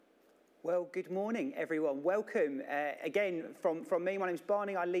Well, good morning, everyone. Welcome again from me. My name's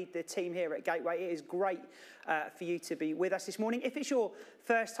Barney. I lead the team here at Gateway. It is great for you to be with us this morning. If it's your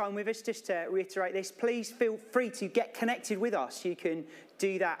first time with us, just to reiterate this, please feel free to get connected with us. You can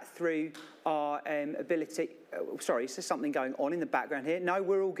do that through our ability. Sorry, is there something going on in the background here? No,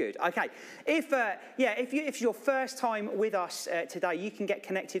 we're all good. Okay. If it's your first time with us today, you can get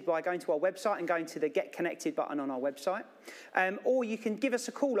connected by going to our website and going to the Get Connected button on our website, or you can give us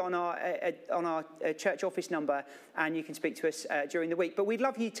a call on our church office number, and you can speak to us during the week. But we'd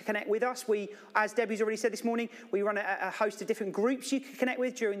love you to connect with us. We, as Debbie's already said this morning, we run a host of different groups you can connect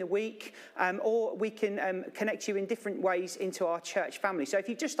with during the week, or we can connect you in different ways into our church family. So if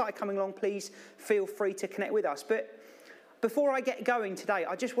you've just started coming along, please feel free to connect with us. But before I get going today,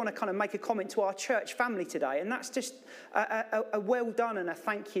 I just want to kind of make a comment to our church family today, and that's just a well done and a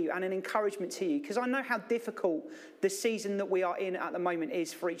thank you and an encouragement to you, because I know how difficult the season that we are in at the moment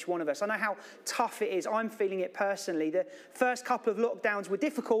is for each one of us. I know how tough it is. I'm feeling it personally. The first couple of lockdowns were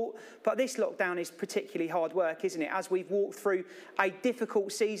difficult, but this lockdown is particularly hard work, isn't it? As we've walked through a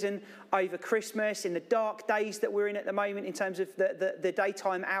difficult season over Christmas, in the dark days that we're in at the moment in terms of the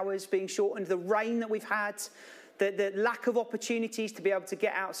daytime hours being shortened, the rain that we've had, the lack of opportunities to be able to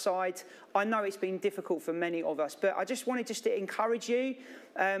get outside. I know it's been difficult for many of us, but I just wanted to encourage you,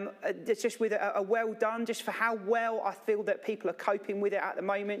 just with a well done, just for how well I feel that people are coping with it at the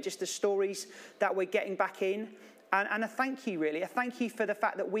moment, just the stories that we're getting back in. And a thank you, really. A thank you for the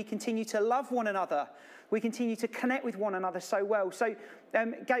fact that we continue to love one another. We continue to connect with one another so well. So,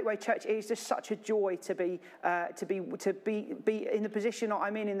 Gateway Church, it is just such a joy to be in the position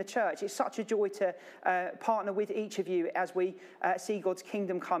I'm in the church. It's such a joy to partner with each of you as we see God's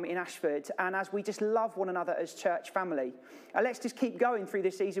kingdom come in Ashford, and as we just love one another as church family. Let's just keep going through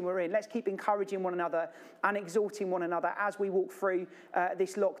the season we're in. Let's keep encouraging one another and exhorting one another as we walk through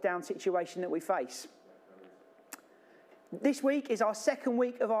this lockdown situation that we face. This week is our second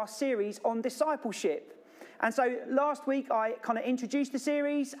week of our series on discipleship. And so last week I kind of introduced the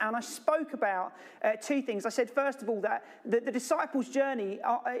series, and I spoke about two things. I said, first of all, that the disciples' journey,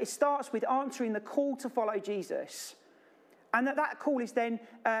 it starts with answering the call to follow Jesus. And that call is then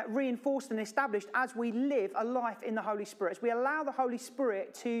reinforced and established as we live a life in the Holy Spirit. As we allow the Holy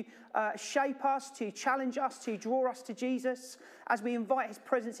Spirit to shape us, to challenge us, to draw us to Jesus. As we invite his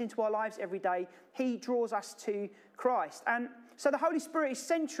presence into our lives every day, he draws us to Christ. And so the Holy Spirit is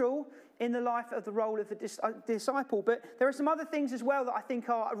central in the life of the role of the disciple. But there are some other things as well that I think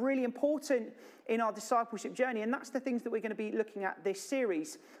are really important in our discipleship journey, and that's the things that we're going to be looking at this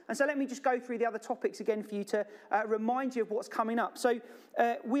series. And so let me just go through the other topics again for you to remind you of what's coming up. So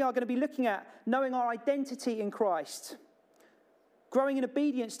we are going to be looking at knowing our identity in Christ, growing in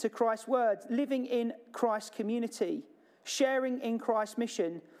obedience to Christ's word, living in Christ's community, sharing in Christ's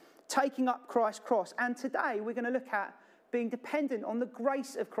mission, taking up Christ's cross. And today we're going to look at being dependent on the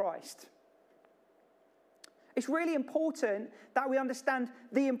grace of Christ. It's really important that we understand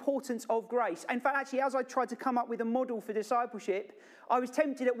the importance of grace. In fact, actually, as I tried to come up with a model for discipleship, I was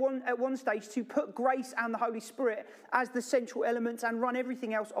tempted at one stage to put grace and the Holy Spirit as the central elements and run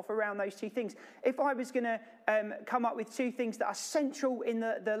everything else off around those two things. If I was going to come up with two things that are central in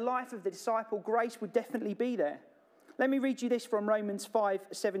the life of the disciple, grace would definitely be there. Let me read you this from Romans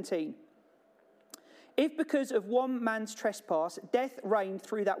 5:17. If because of one man's trespass, death reigned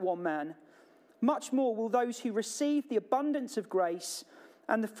through that one man, much more will those who receive the abundance of grace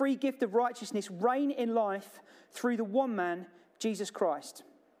and the free gift of righteousness reign in life through the one man, Jesus Christ.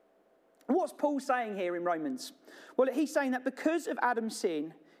 What's Paul saying here in Romans? Well, he's saying that because of Adam's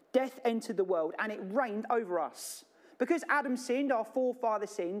sin, death entered the world and it reigned over us. Because Adam sinned, our forefather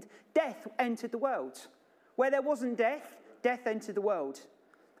sinned, death entered the world. Where there wasn't death, death entered the world.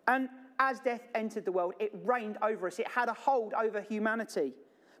 And as death entered the world, it reigned over us. It had a hold over humanity.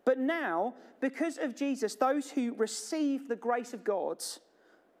 But now, because of Jesus, those who receive the grace of God,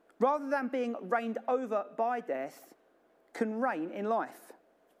 rather than being reigned over by death, can reign in life.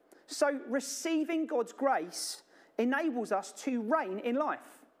 So receiving God's grace enables us to reign in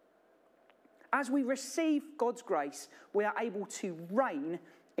life. As we receive God's grace, we are able to reign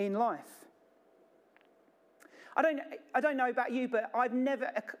in life. I don't know about you, but I've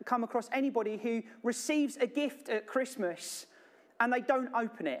never come across anybody who receives a gift at Christmas and they don't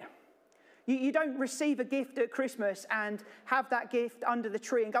open it. You don't receive a gift at Christmas and have that gift under the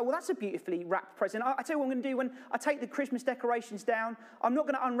tree and go, well, that's a beautifully wrapped present. I tell you what I'm going to do when I take the Christmas decorations down. I'm not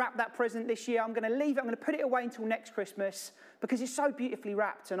going to unwrap that present this year. I'm going to leave it. I'm going to put it away until next Christmas because it's so beautifully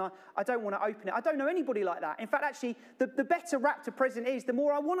wrapped and I don't want to open it. I don't know anybody like that. In fact, actually, the better wrapped a present is, the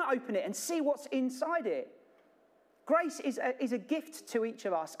more I want to open it and see what's inside it. grace is a gift to each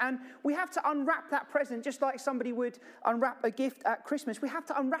of us. And we have to unwrap that present just like somebody would unwrap a gift at Christmas. We have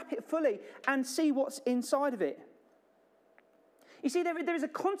to unwrap it fully and see what's inside of it. You see, there is a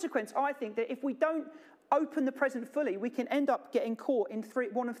consequence, I think, that if we don't open the present fully, we can end up getting caught in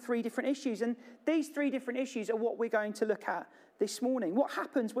one of three different issues. And these three different issues are what we're going to look at this morning. What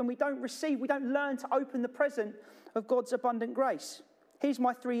happens when we don't learn to open the present of God's abundant grace? Here's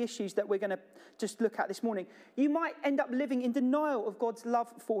my three issues that we're going to just look at this morning. You might end up living in denial of God's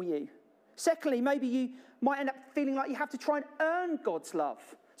love for you. Secondly, maybe you might end up feeling like you have to try and earn God's love.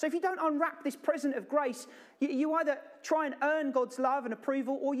 So if you don't unwrap this present of grace, you either try and earn God's love and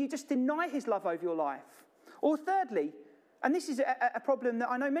approval, or you just deny his love over your life. Or thirdly, and this is a problem that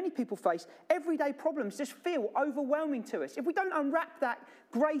I know many people face, everyday problems just feel overwhelming to us. If we don't unwrap that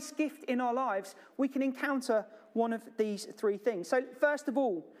grace gift in our lives, we can encounter one of these three things. So first of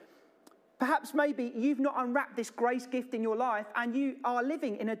all, perhaps maybe you've not unwrapped this grace gift in your life and you are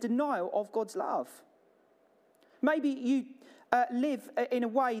living in a denial of God's love. Maybe you live in a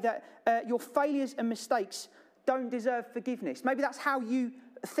way that your failures and mistakes don't deserve forgiveness. Maybe that's how you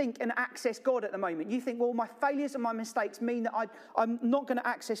think and access God at the moment. You think, well, my failures and my mistakes mean that I'm not going to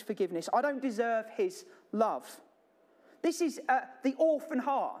access forgiveness. I don't deserve his love. This is the orphan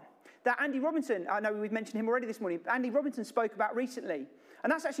heart that Andy Robinson, I know we've mentioned him already this morning, Andy Robinson spoke about recently.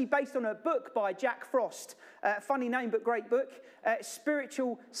 And that's actually based on a book by Jack Frost. Funny name, but great book.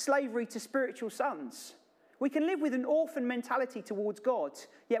 Spiritual Slavery to Spiritual Sons. We can live with an orphan mentality towards God,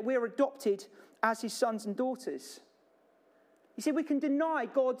 yet we're adopted as his sons and daughters. You see, we can deny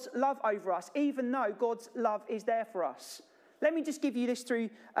God's love over us, even though God's love is there for us. Let me just give you this through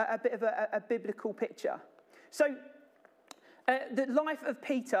a bit of a biblical picture. So, the life of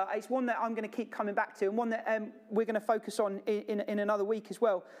Peter is one that I'm going to keep coming back to, and one that we're going to focus on in another week as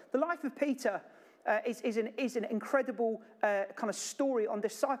well. The life of Peter is an incredible kind of story on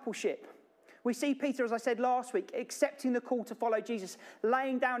discipleship. We see Peter, as I said last week, accepting the call to follow Jesus,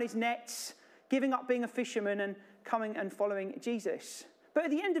 laying down his nets, giving up being a fisherman and coming and following Jesus. But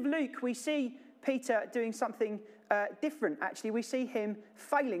at the end of Luke, we see Peter doing something different, actually. We see him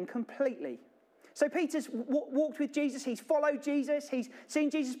failing completely. So Peter's walked with Jesus, he's followed Jesus, he's seen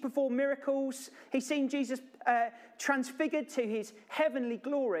Jesus perform miracles, he's seen Jesus transfigured to his heavenly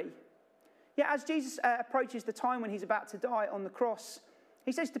glory. Yet as Jesus approaches the time when he's about to die on the cross,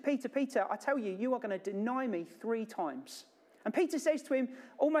 he says to Peter, Peter, I tell you, you are going to deny me 3 times. And Peter says to him,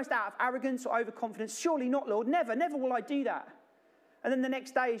 almost out of arrogance or overconfidence, surely not, Lord, never will I do that. And then the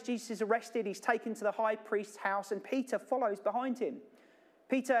next day, as Jesus is arrested, he's taken to the high priest's house, and Peter follows behind him.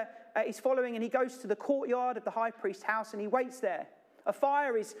 Peter is following, and he goes to the courtyard of the high priest's house, and he waits there. A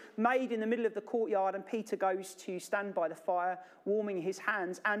fire is made in the middle of the courtyard, and Peter goes to stand by the fire, warming his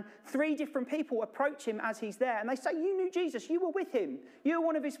hands. And 3 different people approach him as he's there, and they say, you knew Jesus, you were with him, you were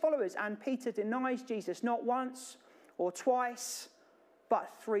one of his followers. And Peter denies Jesus not once or twice,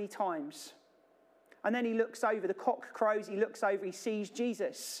 but 3 times. And then he looks over, the cock crows, he looks over, he sees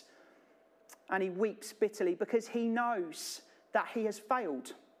Jesus, and he weeps bitterly because he knows that he has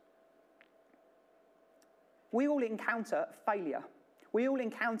failed. We all encounter failure. We all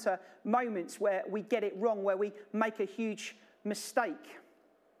encounter moments where we get it wrong, where we make a huge mistake.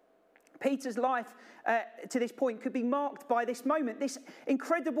 Peter's life to this point could be marked by this moment, this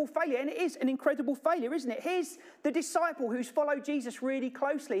incredible failure. And it is an incredible failure, isn't it? Here's the disciple who's followed Jesus really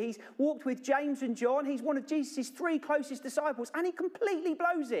closely. He's walked with James and John. He's one of Jesus' 3 closest disciples. And he completely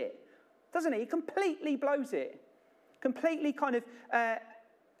blows it, doesn't he? He completely blows it. Completely kind of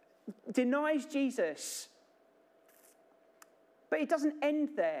denies Jesus. But it doesn't end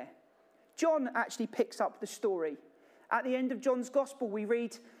there. John actually picks up the story. At the end of John's gospel, we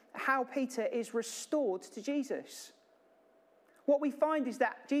read how Peter is restored to Jesus. What we find is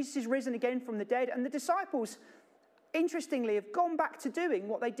that Jesus is risen again from the dead, and the disciples, interestingly, have gone back to doing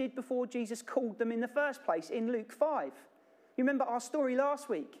what they did before Jesus called them in the first place in Luke 5. You remember our story last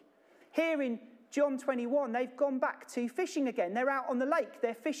week? Here in John 21, they've gone back to fishing again. They're out on the lake,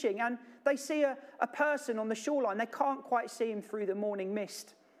 they're fishing, and they see a person on the shoreline. They can't quite see him through the morning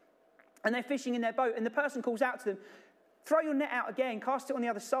mist. And they're fishing in their boat, and the person calls out to them, throw your net out again, cast it on the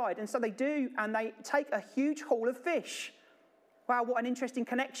other side. And so they do, and they take a huge haul of fish. Wow, what an interesting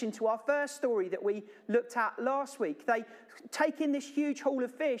connection to our first story that we looked at last week. They take in this huge haul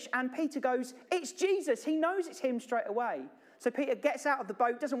of fish, and Peter goes, it's Jesus. He knows it's him straight away. So Peter gets out of the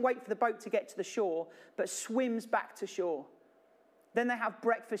boat, doesn't wait for the boat to get to the shore, but swims back to shore. Then they have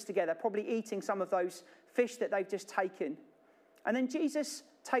breakfast together, probably eating some of those fish that they've just taken. And then Jesus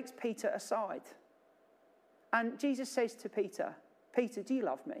takes Peter aside. And Jesus says to Peter, Peter, do you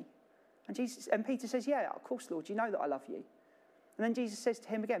love me? And Peter says, yeah, of course, Lord, you know that I love you. And then Jesus says to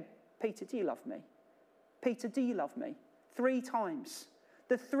him again, Peter, do you love me? Peter, do you love me? 3 times.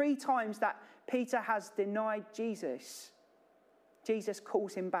 The 3 times that Peter has denied Jesus, Jesus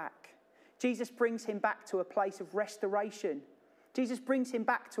calls him back. Jesus brings him back to a place of restoration. Jesus brings him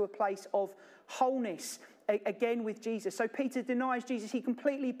back to a place of wholeness again with Jesus. So Peter denies Jesus. He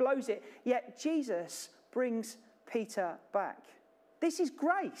completely blows it. Yet Jesus brings Peter back. This is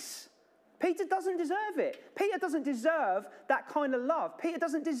grace. Peter doesn't deserve it. Peter doesn't deserve that kind of love. Peter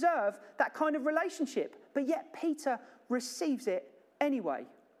doesn't deserve that kind of relationship. But yet Peter receives it anyway.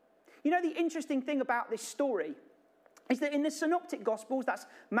 You know, the interesting thing about this story is that in the synoptic gospels, that's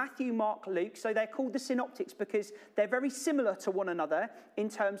Matthew, Mark, Luke, so they're called the synoptics because they're very similar to one another in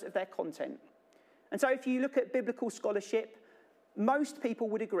terms of their content. And so if you look at biblical scholarship, most people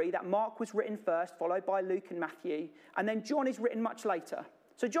would agree that Mark was written first, followed by Luke and Matthew, and then John is written much later.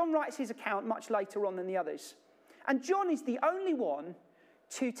 So John writes his account much later on than the others. And John is the only one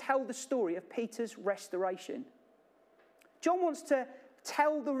to tell the story of Peter's restoration. John wants to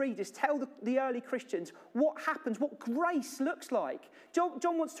tell the readers, tell the early Christians what happens, what grace looks like.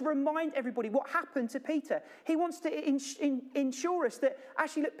 John wants to remind everybody what happened to Peter. He wants to ensure us that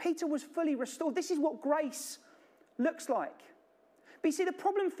actually, look, Peter was fully restored. This is what grace looks like. But you see, the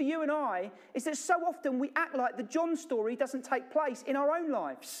problem for you and I is that so often we act like the John story doesn't take place in our own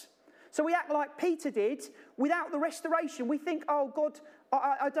lives. So we act like Peter did without the restoration. We think, oh, God,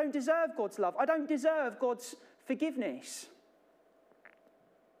 I don't deserve God's love. I don't deserve God's forgiveness.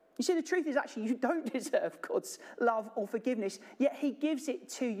 You see, the truth is actually you don't deserve God's love or forgiveness, yet he gives it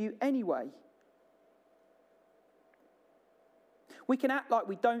to you anyway. We can act like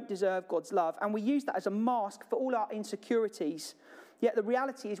we don't deserve God's love, and we use that as a mask for all our insecurities. Yet the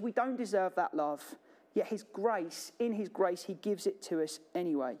reality is we don't deserve that love, yet his grace, in his grace, he gives it to us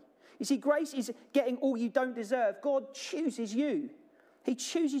anyway. You see, grace is getting all you don't deserve. God chooses you. He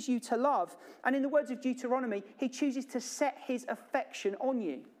chooses you to love. And in the words of Deuteronomy, he chooses to set his affection on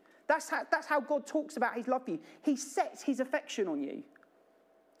you. That's how God talks about his love for you. He sets his affection on you.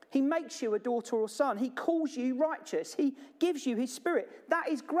 He makes you a daughter or son. He calls you righteous. He gives you his spirit. That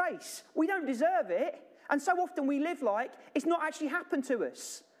is grace. We don't deserve it. And so often we live like it's not actually happened to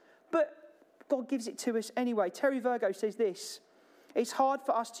us. But God gives it to us anyway. Terry Virgo says this: it's hard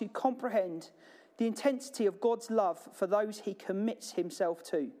for us to comprehend the intensity of God's love for those he commits himself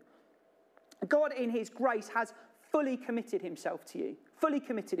to. God in his grace has fully committed himself to you. Fully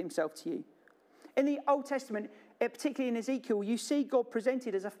committed himself to you. In the Old Testament, particularly in Ezekiel, you see God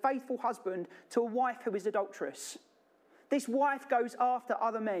presented as a faithful husband to a wife who is adulterous. This wife goes after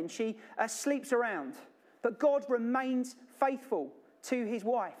other men. She sleeps around. But God remains faithful to his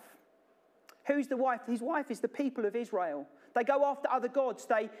wife. Who's the wife? His wife is the people of Israel. They go after other gods.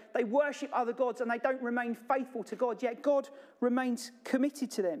 They worship other gods and they don't remain faithful to God. Yet God remains committed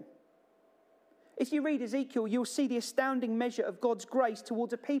to them. If you read Ezekiel, you'll see the astounding measure of God's grace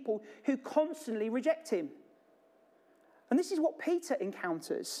towards a people who constantly reject him. And this is what Peter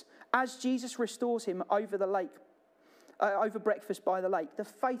encounters as Jesus restores him over the lake, over breakfast by the lake. The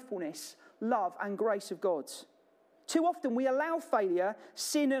faithfulness, love, and grace of God. Too often we allow failure,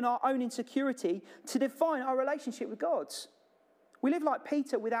 sin, and our own insecurity to define our relationship with God. We live like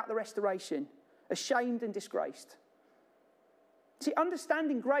Peter without the restoration, ashamed and disgraced. See,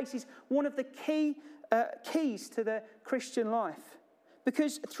 understanding grace is one of the keys to the Christian life.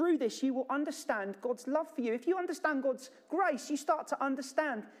 Because through this, you will understand God's love for you. If you understand God's grace, you start to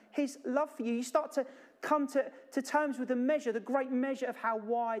understand his love for you. You start to come to terms with the great measure of how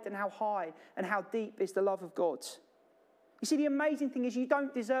wide and how high and how deep is the love of God. You see, the amazing thing is you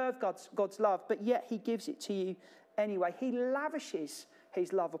don't deserve God's love, but yet he gives it to you anyway. He lavishes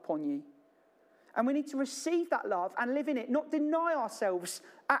his love upon you. And we need to receive that love and live in it, not deny ourselves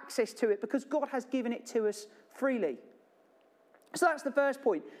access to it, because God has given it to us freely. So that's the first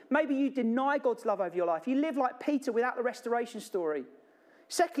point. Maybe you deny God's love over your life. You live like Peter without the restoration story.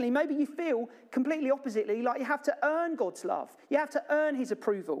 Secondly, maybe you feel completely oppositely, like you have to earn God's love. You have to earn his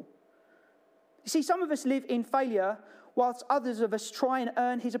approval. You see, some of us live in failure whilst others of us try and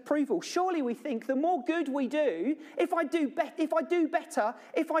earn his approval. Surely we think the more good we do, if I do better,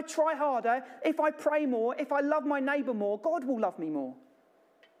 if I try harder, if I pray more, if I love my neighbour more, God will love me more.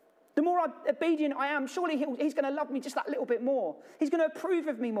 The more obedient I am, surely he's going to love me just that little bit more. He's going to approve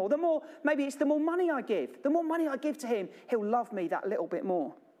of me more. Maybe it's the more money I give. The more money I give to him, he'll love me that little bit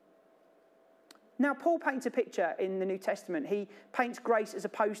more. Now, Paul paints a picture in the New Testament. He paints grace as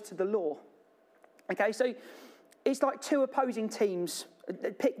opposed to the law. Okay, so it's like two opposing teams.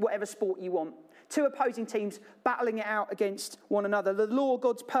 Pick whatever sport you want. Two opposing teams battling it out against one another. The law,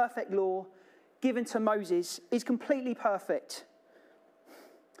 God's perfect law, given to Moses, is completely perfect.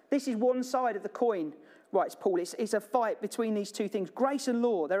 This is one side of the coin, writes Paul. It's a fight between these two things. Grace and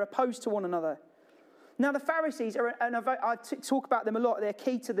law, they're opposed to one another. Now, the Pharisees are, I talk about them a lot, they're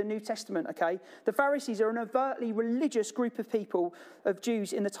key to the New Testament, okay? The Pharisees are an overtly religious group of people, of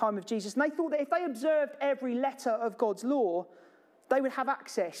Jews in the time of Jesus. And they thought that if they observed every letter of God's law, they would have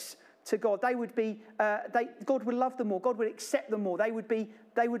access to God. They would be, God would love them more. God would accept them more. They would be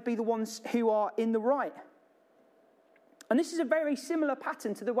the ones who are in the right. And this is a very similar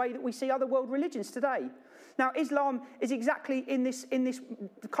pattern to the way that we see other world religions today. Now, Islam is exactly in this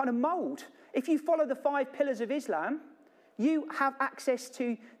kind of mould. If you follow the 5 pillars of Islam, you have access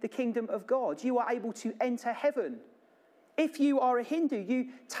to the kingdom of God. You are able to enter heaven. If you are a Hindu, you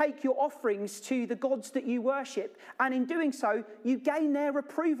take your offerings to the gods that you worship, and in doing so, you gain their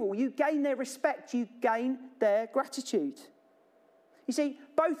approval, you gain their respect, you gain their gratitude. You see,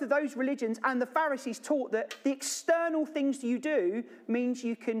 both of those religions and the Pharisees taught that the external things you do means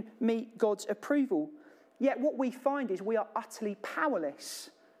you can meet God's approval. Yet what we find is we are utterly powerless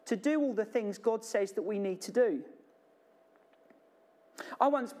to do all the things God says that we need to do. I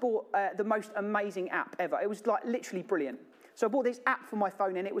once bought the most amazing app ever. It was like literally brilliant. So I bought this app for my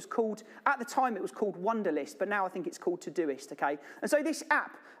phone, and it was called, at the time it was called Wunderlist, but now I think it's called Todoist, okay? And so this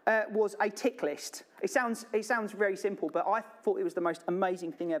app was a tick list. It sounds very simple, but I thought it was the most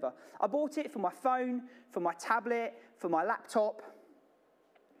amazing thing ever. I bought it for my phone, for my tablet, for my laptop.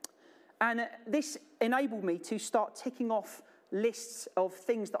 And this enabled me to start ticking off lists of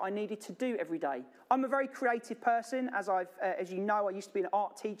things that I needed to do every day. I'm a very creative person, as you know, I used to be an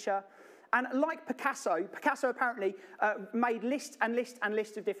art teacher. And like Picasso apparently made lists and lists and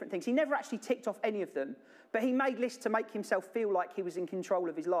lists of different things. He never actually ticked off any of them, but he made lists to make himself feel like he was in control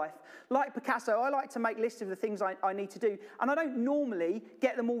of his life. Like Picasso, I like to make lists of the things I need to do, and I don't normally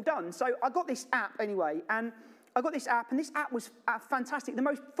get them all done. So I got this app anyway, and this app was fantastic, the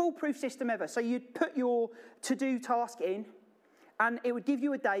most foolproof system ever. So you'd put your to-do task in, and it would give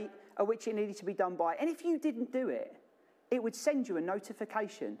you a date at which it needed to be done by. And if you didn't do it, it would send you a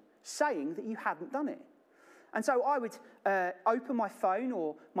notification saying that you hadn't done it. And so I would open my phone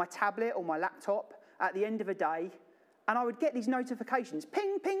or my tablet or my laptop at the end of a day, and I would get these notifications.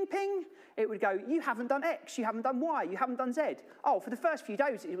 Ping, ping, ping. It would go, you haven't done X, you haven't done Y, you haven't done Z. Oh, for the first few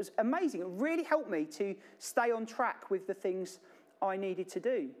days, it was amazing. It really helped me to stay on track with the things I needed to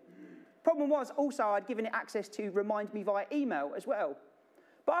do. Problem was, also, I'd given it access to remind me via email as well.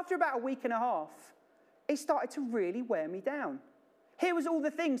 But after about a week and a half, it started to really wear me down. Here was all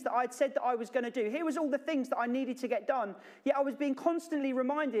the things that I'd said that I was going to do. Here was all the things that I needed to get done. Yet I was being constantly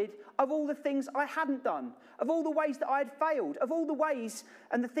reminded of all the things I hadn't done, of all the ways that I had failed, of all the ways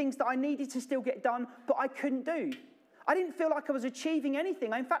and the things that I needed to still get done, but I couldn't do. I didn't feel like I was achieving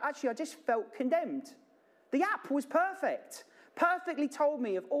anything. In fact, actually, I just felt condemned. The app was perfect, perfectly told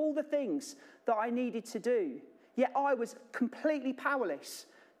me of all the things that I needed to do. Yet I was completely powerless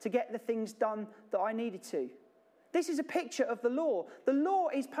to get the things done that I needed to. This is a picture of the law. The law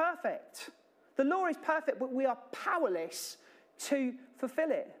is perfect. The law is perfect, but we are powerless to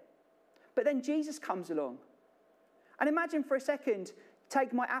fulfill it. But then Jesus comes along. And imagine for a second,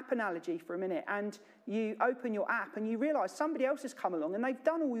 take my app analogy for a minute, and you open your app and you realize somebody else has come along and they've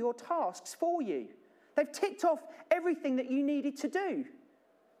done all your tasks for you. They've ticked off everything that you needed to do.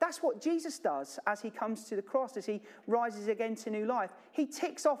 That's what Jesus does as he comes to the cross, as he rises again to new life. He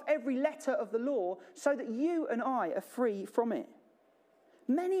ticks off every letter of the law so that you and I are free from it.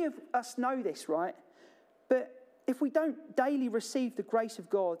 Many of us know this, right? But if we don't daily receive the grace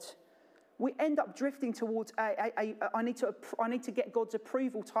of God, we end up drifting towards I need to get God's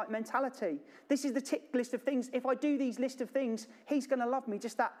approval type mentality. This is the tick list of things. If I do these list of things, he's going to love me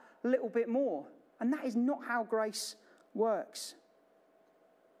just that little bit more. And that is not how grace works.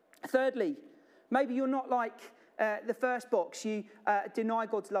 Thirdly, maybe you're not like the first box, you deny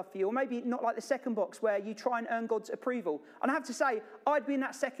God's love for you, or maybe not like the second box where you try and earn God's approval. And I have to say, I'd be in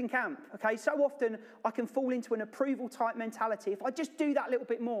that second camp, okay? So often I can fall into an approval type mentality. If I just do that little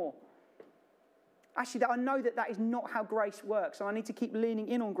bit more. Actually, I know that is not how grace works, and I need to keep leaning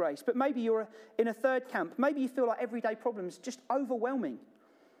in on grace. But maybe you're in a third camp. Maybe you feel like everyday problems just overwhelming.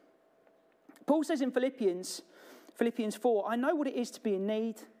 Paul says in Philippians 4, I know what it is to be in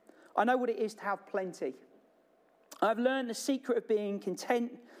need. I know what it is to have plenty. I've learned the secret of being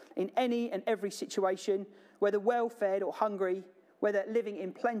content in any and every situation, whether well-fed or hungry, whether living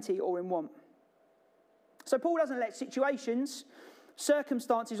in plenty or in want. So Paul doesn't let situations,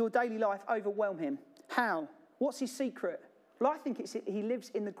 circumstances or daily life overwhelm him. How? What's his secret? Well, I think he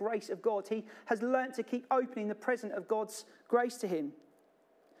lives in the grace of God. He has learnt to keep opening the present of God's grace to him.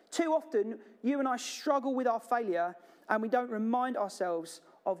 Too often, you and I struggle with our failure and we don't remind ourselves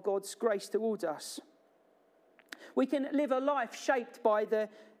of God's grace towards us. We can live a life shaped by the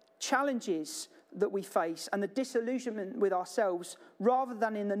challenges that we face and the disillusionment with ourselves rather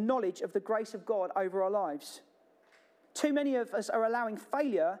than in the knowledge of the grace of God over our lives. Too many of us are allowing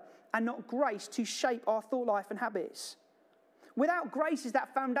failure and not grace to shape our thought life and habits. Without grace is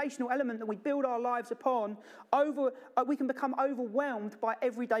that foundational element that we build our lives upon. We can become overwhelmed by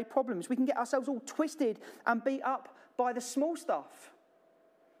everyday problems. We can get ourselves all twisted and beat up by the small stuff.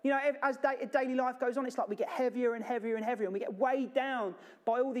 You know, as daily life goes on, it's like we get heavier and heavier and heavier, and we get weighed down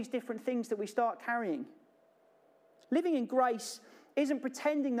by all these different things that we start carrying. Living in grace isn't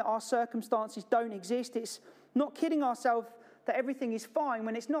pretending that our circumstances don't exist. It's not kidding ourselves that everything is fine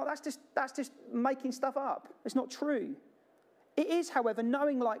when it's not. That's just making stuff up. It's not true. It is, however,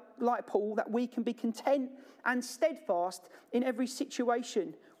 knowing like Paul that we can be content and steadfast in every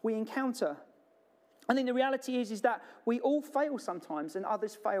situation we encounter. I think the reality is that we all fail sometimes and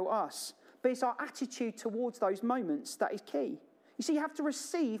others fail us. But it's our attitude towards those moments that is key. You see, you have to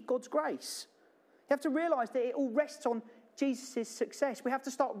receive God's grace. You have to realise that it all rests on Jesus' success. We have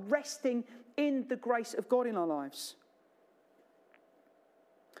to start resting in the grace of God in our lives.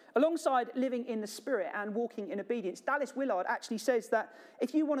 Alongside living in the Spirit and walking in obedience, Dallas Willard actually says that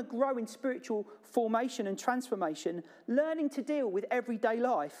if you want to grow in spiritual formation and transformation, learning to deal with everyday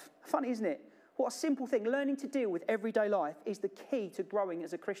life, funny isn't it? What a simple thing, learning to deal with everyday life is the key to growing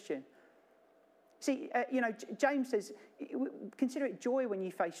as a Christian. See, James says, consider it joy when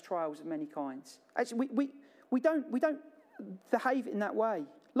you face trials of many kinds. Actually, we don't behave in that way.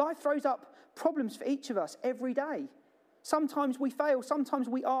 Life throws up problems for each of us every day. Sometimes we fail, sometimes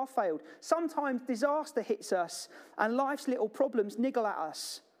we are failed. Sometimes disaster hits us and life's little problems niggle at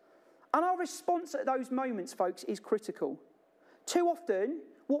us. And our response at those moments, folks, is critical. Too often,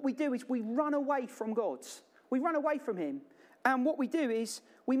 what we do is we run away from God. We run away from him. And what we do is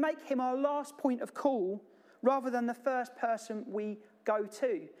we make him our last point of call rather than the first person we go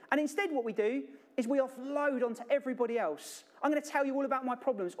to. And instead what we do is we offload onto everybody else. I'm going to tell you all about my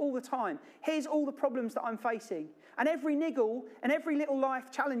problems all the time. Here's all the problems that I'm facing. And every niggle and every little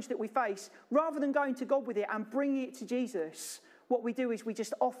life challenge that we face, rather than going to God with it and bringing it to Jesus, what we do is we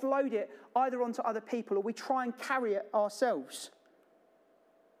just offload it either onto other people or we try and carry it ourselves.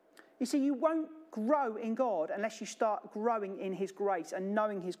 You see, you won't grow in God unless you start growing in his grace and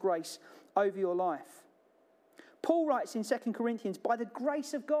knowing his grace over your life. Paul writes in 2 Corinthians, by the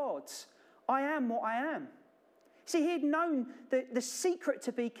grace of God, I am what I am. See, he had known the secret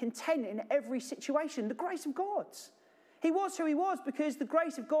to be content in every situation, the grace of God. He was who he was because the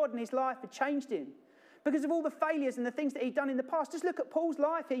grace of God in his life had changed him. Because of all the failures and the things that he'd done in the past. Just look at Paul's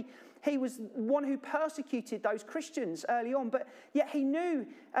life. He was one who persecuted those Christians early on, but yet he knew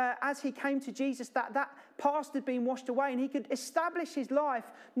as he came to Jesus that past had been washed away and he could establish his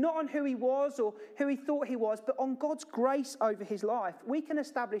life not on who he was or who he thought he was, but on God's grace over his life. We can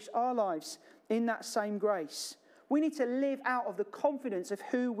establish our lives in that same grace. We need to live out of the confidence of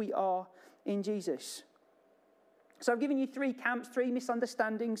who we are in Jesus. So I've given you 3 camps, 3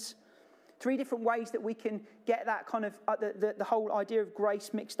 misunderstandings, 3 different ways that we can get that kind of, the whole idea of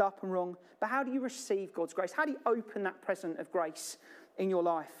grace mixed up and wrong. But how do you receive God's grace? How do you open that present of grace in your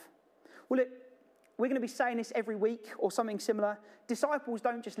life? Well, look, we're going to be saying this every week or something similar. Disciples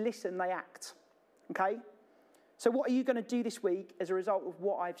don't just listen, they act. Okay? So what are you going to do this week as a result of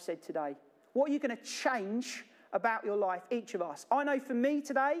what I've said today? What are you going to change about your life, each of us? I know for me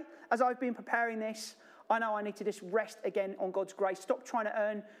today, as I've been preparing this, I know I need to just rest again on God's grace. Stop trying to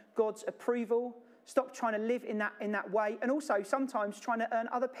earn God's approval. Stop trying to live in that way. And also sometimes trying to earn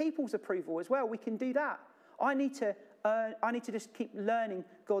other people's approval as well. We can do that. I need to just keep learning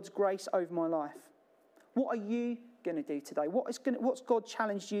God's grace over my life. What are you going to do today? What's God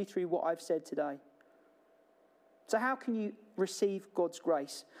challenged you through what I've said today? So how can you receive God's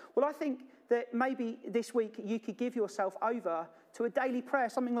grace? Well, I think that maybe this week you could give yourself over to a daily prayer,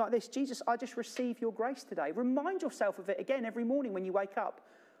 something like this. Jesus, I just receive your grace today. Remind yourself of it again every morning when you wake up.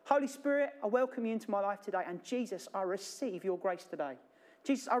 Holy Spirit, I welcome you into my life today. And Jesus, I receive your grace today.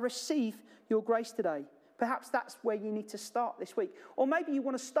 Jesus, I receive your grace today. Perhaps that's where you need to start this week. Or maybe you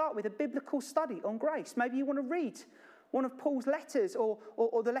want to start with a biblical study on grace. Maybe you want to read one of Paul's letters or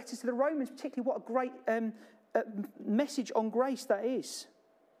the letters to the Romans, particularly. What a great message on grace that is.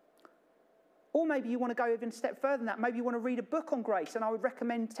 Or maybe you want to go even a step further than that. Maybe you want to read a book on grace. And I would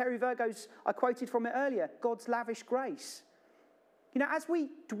recommend Terry Virgo's, I quoted from it earlier, God's Lavish Grace. You know, as we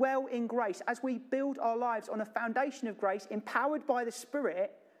dwell in grace, as we build our lives on a foundation of grace, empowered by the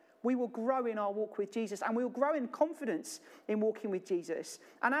Spirit, we will grow in our walk with Jesus, and we will grow in confidence in walking with Jesus.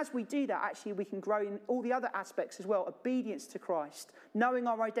 And as we do that, actually, we can grow in all the other aspects as well. Obedience to Christ, knowing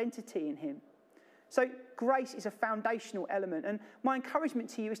our identity in him. So grace is a foundational element. And my encouragement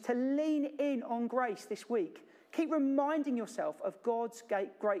to you is to lean in on grace this week. Keep reminding yourself of God's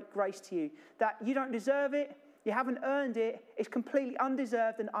great grace to you, that you don't deserve it, you haven't earned it, it's completely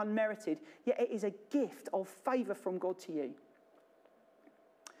undeserved and unmerited, yet it is a gift of favour from God to you.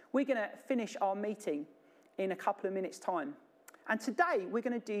 We're going to finish our meeting in a couple of minutes' time. And today, we're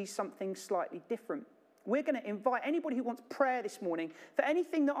going to do something slightly different. We're going to invite anybody who wants prayer this morning for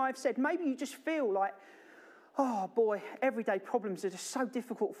anything that I've said. Maybe you just feel like, oh boy, everyday problems are just so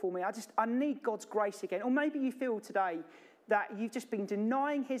difficult for me. I need God's grace again. Or maybe you feel today that you've just been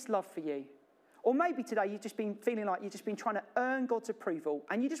denying his love for you. Or maybe today you've just been feeling like you've just been trying to earn God's approval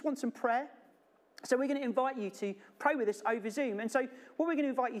and you just want some prayer. So we're going to invite you to pray with us over Zoom. And so what we're going to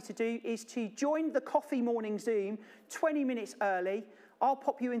invite you to do is to join the coffee morning Zoom 20 minutes early. I'll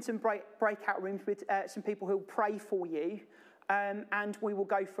pop you in some breakout rooms with some people who will pray for you, and we will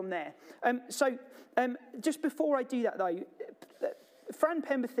go from there. Just before I do that, though, Fran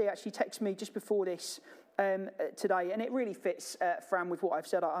Pemberthy actually texted me just before this today, and it really fits, Fran, with what I've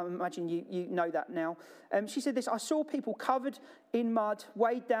said. I imagine you know that now. She said this: I saw people covered in mud,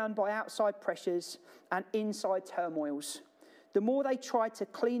 weighed down by outside pressures and inside turmoils. The more they tried to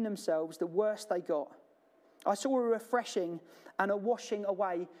clean themselves, the worse they got. I saw a refreshing and a washing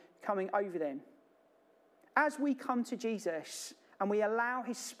away coming over them. As we come to Jesus and we allow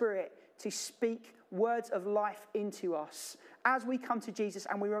his Spirit to speak words of life into us, as we come to Jesus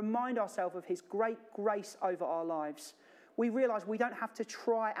and we remind ourselves of his great grace over our lives, we realise we don't have to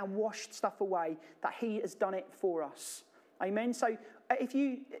try and wash stuff away, that he has done it for us. Amen. So if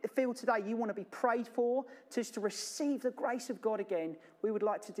you feel today you want to be prayed for, just to receive the grace of God again, we would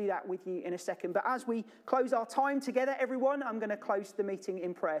like to do that with you in a second. But as we close our time together, everyone, I'm going to close the meeting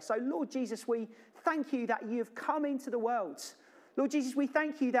in prayer. So Lord Jesus, we thank you that you have come into the world. Lord Jesus, we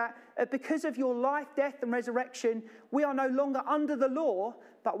thank you that because of your life, death and resurrection, we are no longer under the law,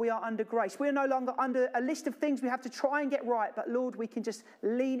 but we are under grace. We are no longer under a list of things we have to try and get right, but Lord, we can just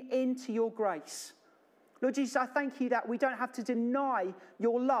lean into your grace. Lord Jesus, I thank you that we don't have to deny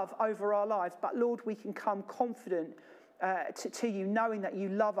your love over our lives, but Lord, we can come confident to you, knowing that you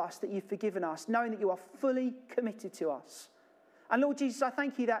love us, that you've forgiven us, knowing that you are fully committed to us. And Lord Jesus, I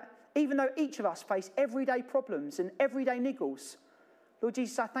thank you that even though each of us face everyday problems and everyday niggles, Lord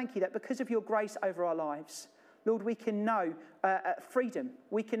Jesus, I thank you that because of your grace over our lives, Lord, we can know freedom,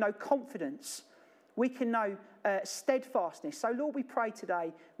 we can know confidence, we can know steadfastness. So, Lord, we pray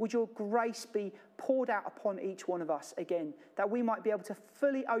today, would your grace be poured out upon each one of us again, that we might be able to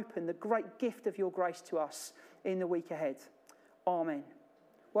fully open the great gift of your grace to us in the week ahead. Amen.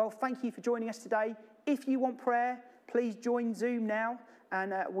 Well, thank you for joining us today. If you want prayer, please join Zoom now,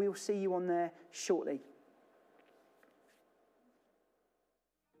 and we'll see you on there shortly.